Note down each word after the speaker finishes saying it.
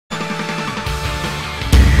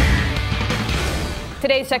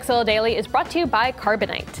Today's Tekzilla Daily is brought to you by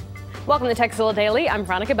Carbonite. Welcome to Tekzilla Daily, I'm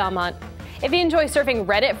Veronica Belmont. If you enjoy surfing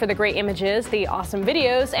Reddit for the great images, the awesome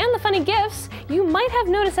videos, and the funny GIFs, you might have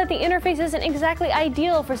noticed that the interface isn't exactly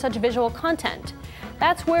ideal for such visual content.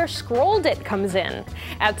 That's where Scrolledit comes in.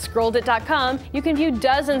 At scrolledit.com, you can view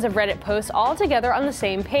dozens of Reddit posts all together on the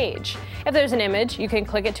same page. If there's an image, you can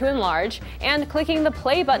click it to enlarge, and clicking the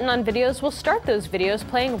play button on videos will start those videos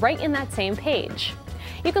playing right in that same page.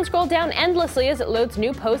 You can scroll down endlessly as it loads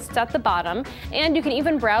new posts at the bottom, and you can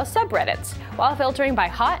even browse subreddits, while filtering by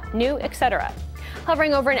hot, new, etc.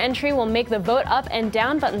 Hovering over an entry will make the vote up and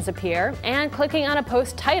down buttons appear, and clicking on a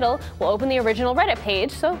post title will open the original Reddit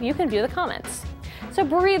page so you can view the comments. So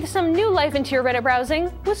breathe some new life into your Reddit browsing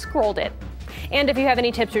with Scrolledit. And if you have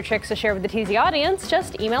any tips or tricks to share with the TZ audience,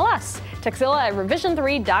 just email us,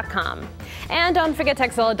 tekzilla@revision3.com. And don't forget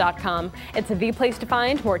tekzilla.com. It's the place to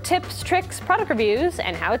find more tips, tricks, product reviews,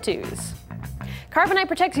 and how-tos. Carbonite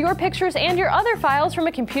protects your pictures and your other files from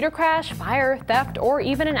a computer crash, fire, theft, or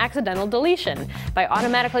even an accidental deletion by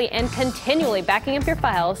automatically and continually backing up your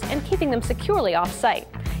files and keeping them securely off-site.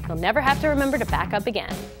 You'll never have to remember to back up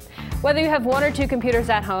again. Whether you have one or two computers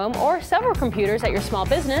at home or several computers at your small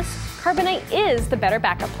business, Carbonite is the better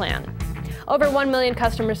backup plan. Over 1 million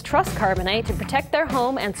customers trust Carbonite to protect their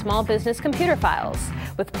home and small business computer files,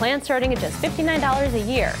 with plans starting at just $59 a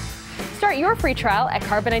year. Start your free trial at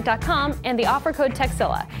carbonite.com and the offer code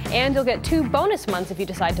Tekzilla, and you'll get 2 bonus months if you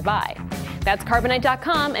decide to buy. That's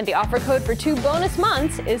carbonite.com, and the offer code for 2 bonus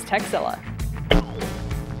months is Tekzilla.